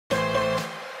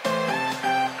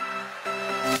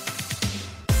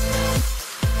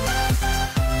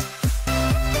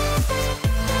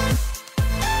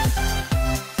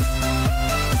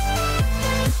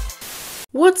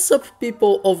What's up,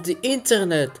 people of the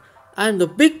internet? I'm the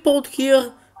Big Pod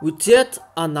here with yet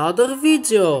another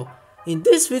video. In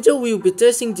this video we will be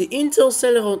testing the Intel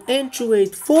Celeron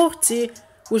N2840,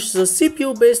 which is a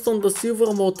CPU based on the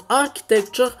Silvermont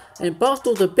architecture and part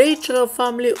of the Bachelor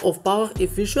family of power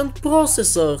efficient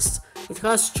processors. It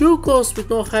has 2 cores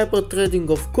with no hyper-threading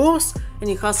of course,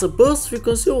 and it has a burst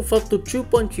frequency of up to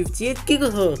 2.58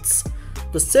 GHz.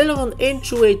 The Celeron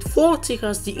N2840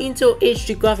 has the Intel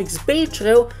HD graphics base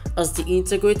rail as the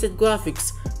integrated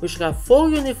graphics, which have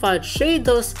 4 unified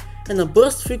shaders and a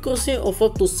burst frequency of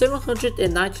up to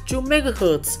 792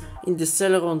 MHz in the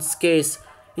Celeron's case.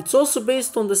 It's also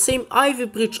based on the same Ivy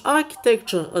Bridge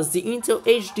architecture as the Intel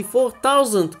HD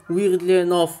 4000, weirdly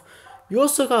enough. We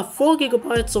also have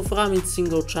 4GB of RAM in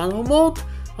single channel mode,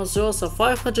 as well as a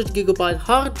 500GB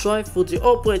hard drive for the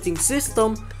operating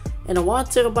system, and a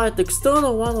 1TB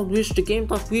external one on which the game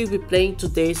that we'll be playing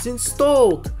today is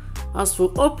installed. As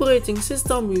for operating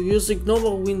system, we're using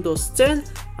normal Windows 10,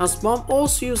 as mom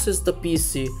also uses the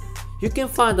PC. You can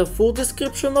find a full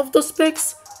description of the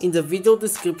specs in the video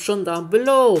description down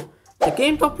below. The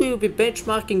game that we will be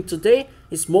benchmarking today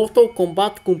is Mortal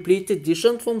Kombat Komplete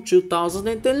Editon from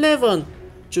 2011,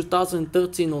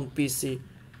 2013 on PC.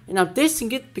 And I'm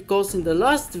testing it because in the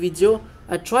last video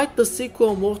I tried the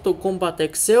sequel Mortal Kombat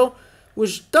XL,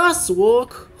 which does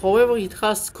work, however it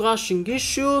has crashing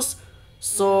issues,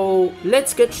 so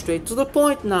let's get straight to the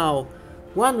point now.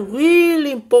 One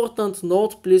really important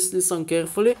note, please listen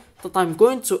carefully, that I'm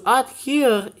going to add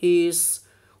here is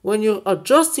when you're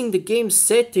adjusting the game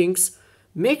settings,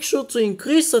 make sure to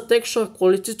increase the texture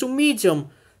quality to medium.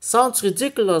 Sounds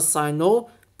ridiculous, I know,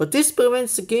 but this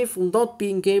prevents the game from not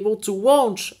being able to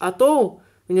launch at all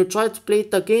when you try to play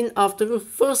it again after your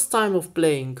first time of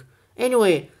playing.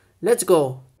 Anyway, let's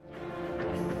go.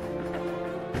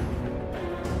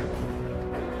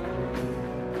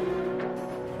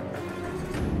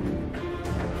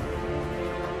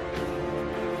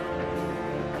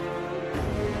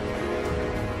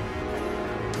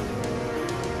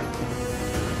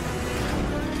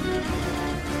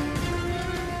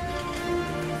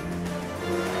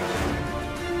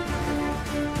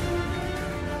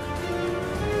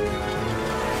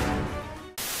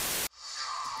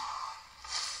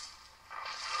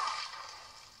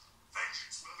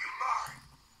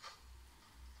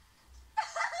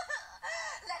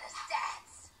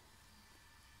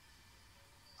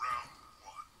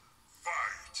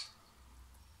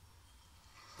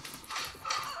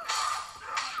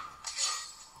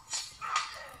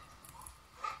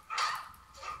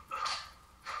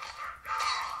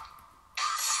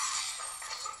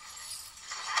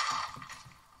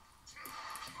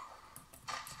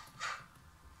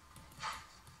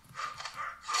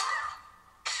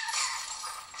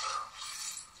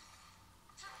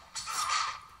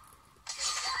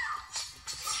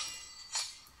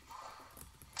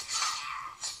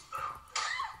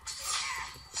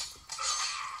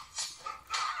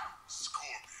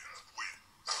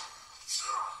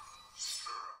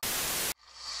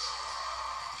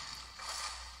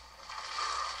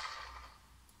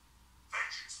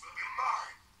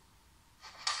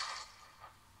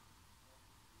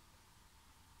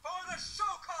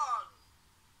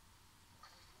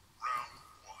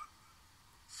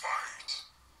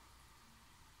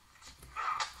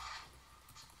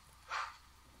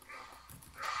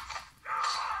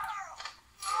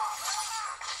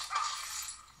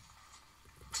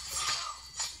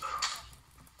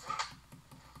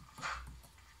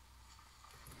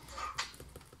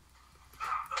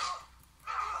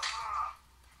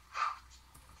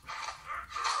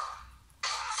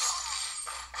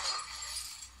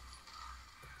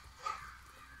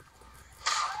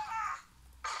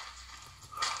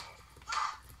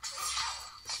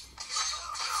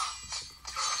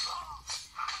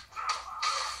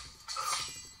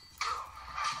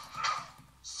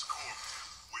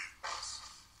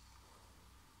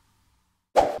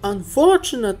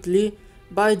 Unfortunately,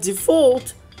 by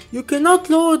default, you cannot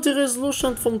lower the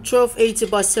resolution from 1280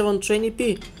 by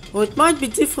 720p, or it might be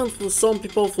different for some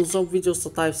people for some videos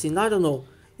that I've seen, I don't know.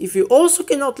 If you also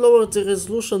cannot lower the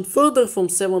resolution further from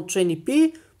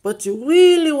 720p, but you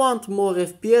really want more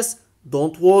FPS,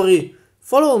 don't worry,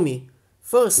 follow me.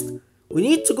 First, we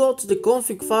need to go to the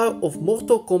config file of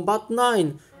Mortal Kombat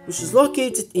 9, which is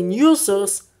located in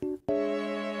Users,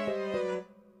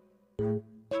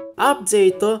 App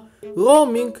Data,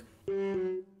 Roaming,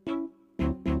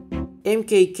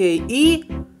 MKKE.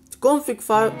 The config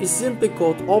file is simply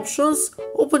called Options.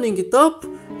 Opening it up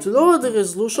to lower the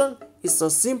resolution is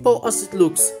as simple as it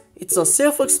looks. It's as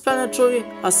self-explanatory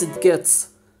as it gets.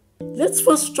 Let's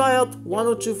first try out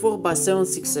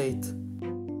 1024x768.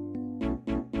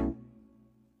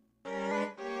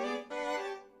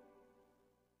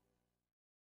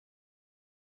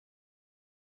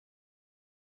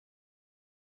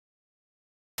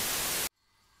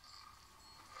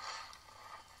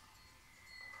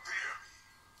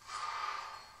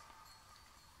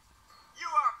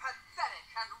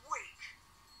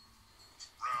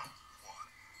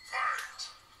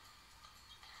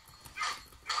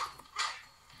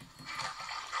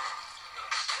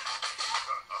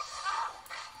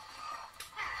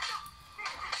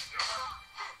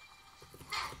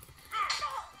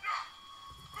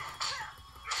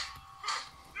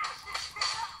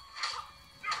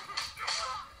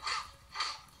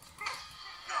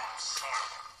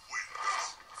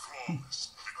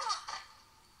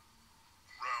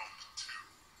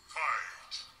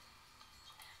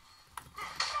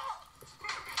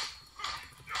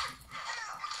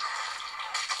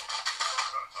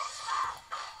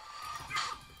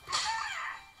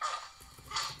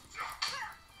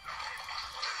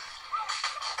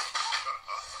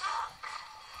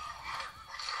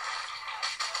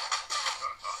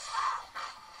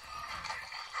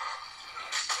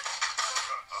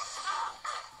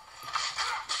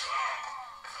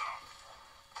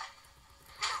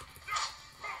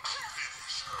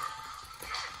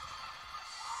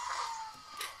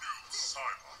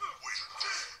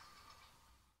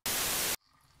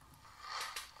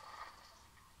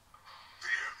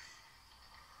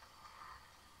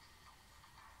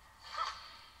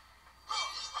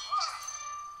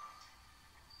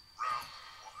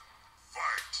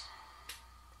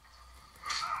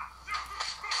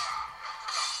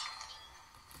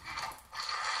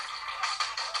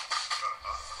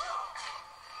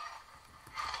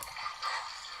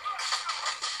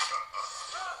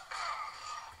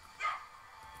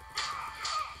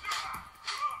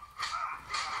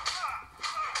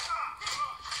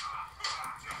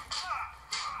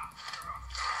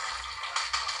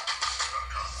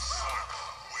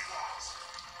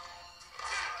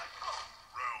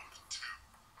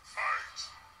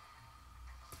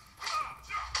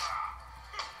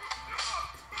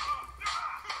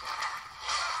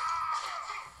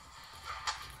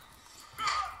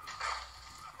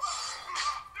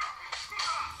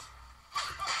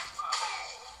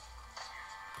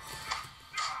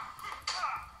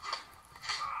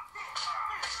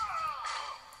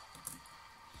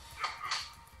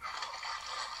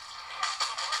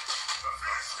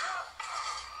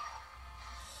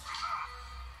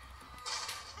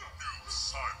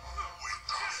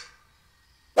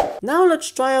 Now let's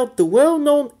try out the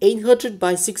well-known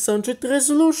 800x600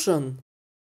 resolution.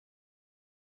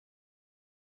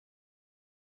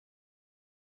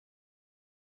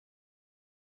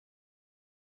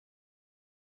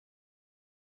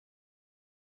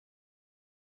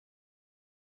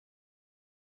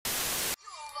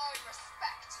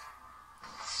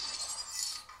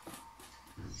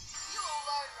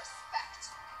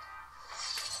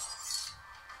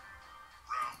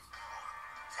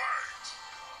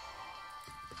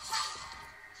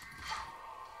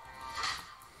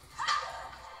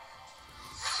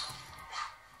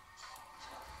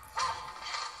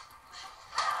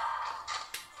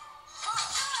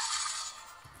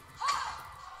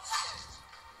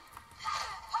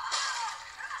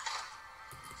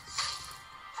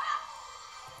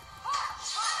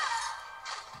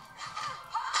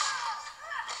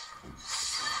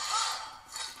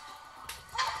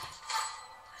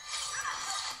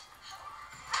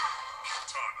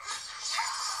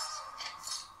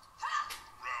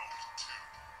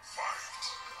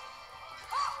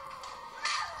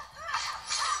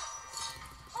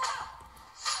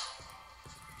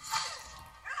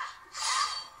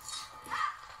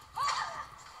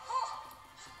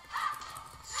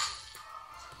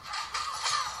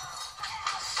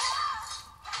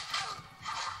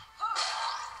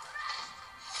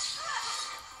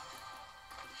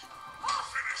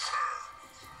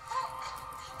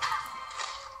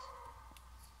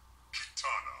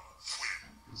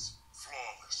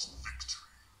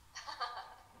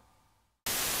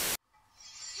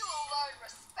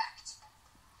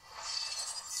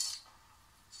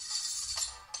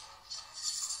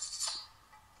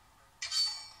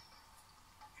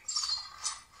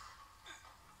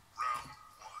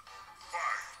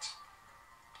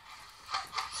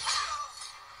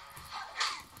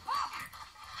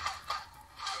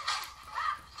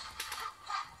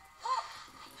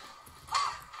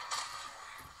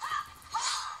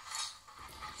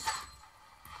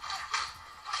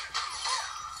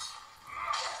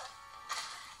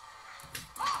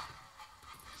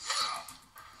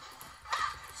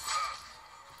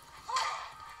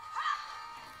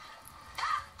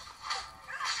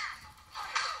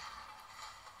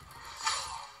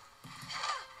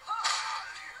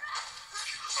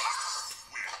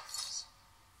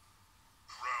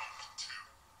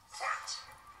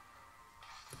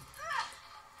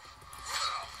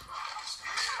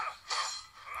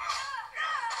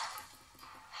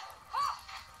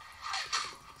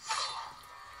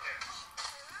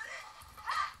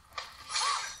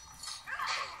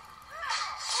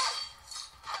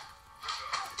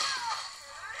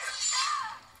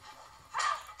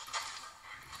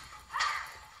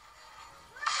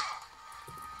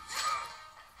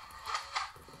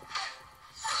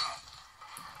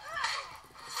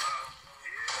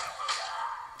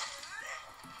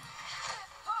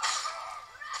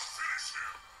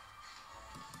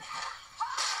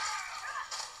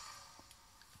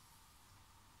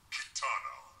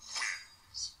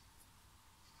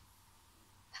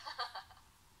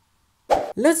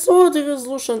 Let's lower the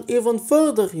resolution even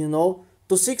further,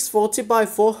 to 640 by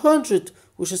 400,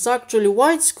 which is actually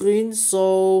widescreen,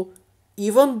 so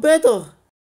even better.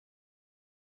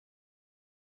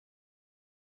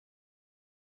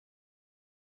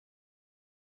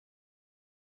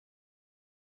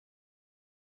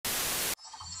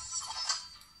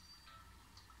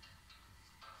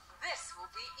 This will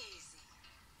be easy.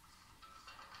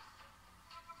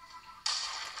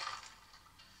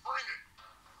 Bring it.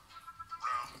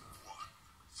 Round one.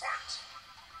 Fight.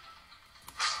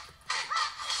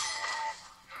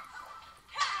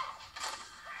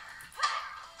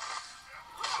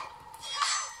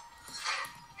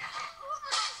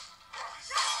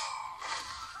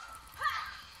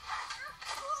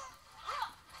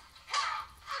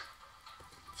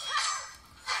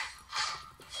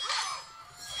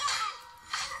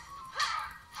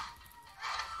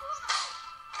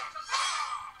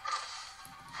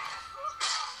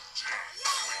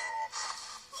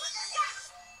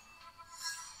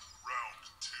 Round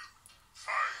two.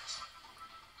 Fight.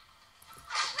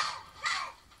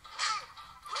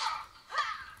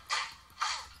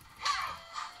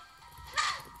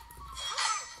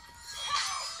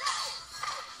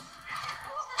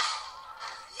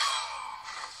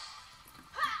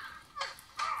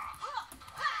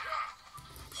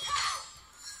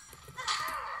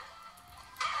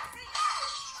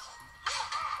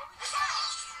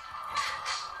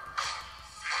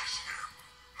 Finish him.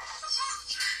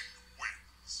 Jade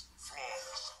wins.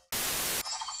 Flawless.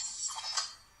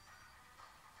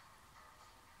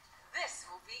 This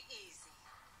will be easy.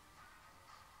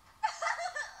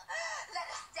 Let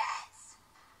us dance.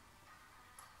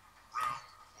 Round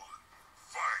one.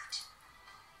 Fight.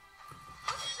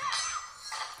 Jade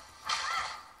wins.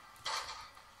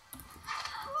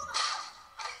 Round two.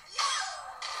 Fight.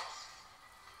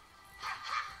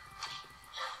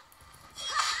 Finish her.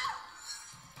 Jade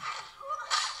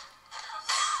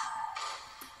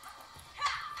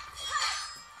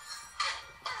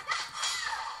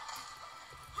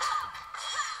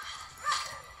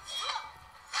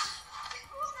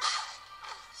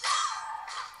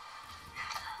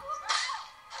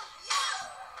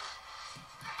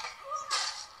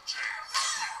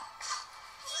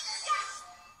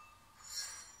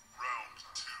wins.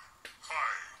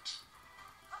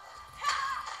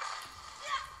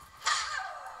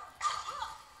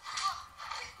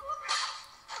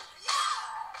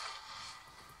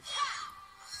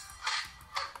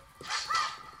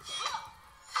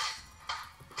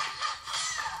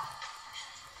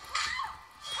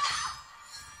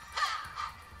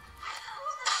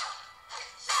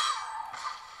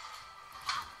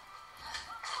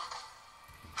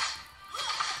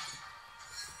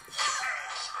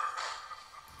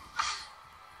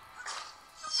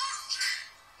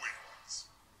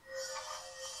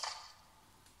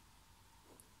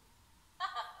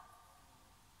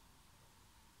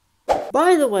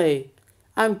 By the way,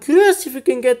 I'm curious if you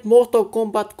can get Mortal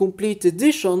Kombat Complete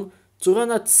Edition to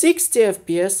run at 60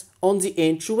 FPS on the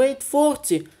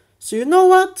N2840. So you know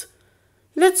what?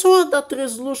 Let's lower that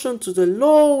resolution to the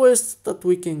lowest that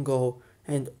we can go.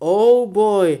 And oh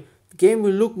boy, the game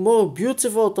will look more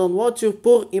beautiful than what your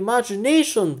poor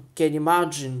imagination can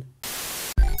imagine.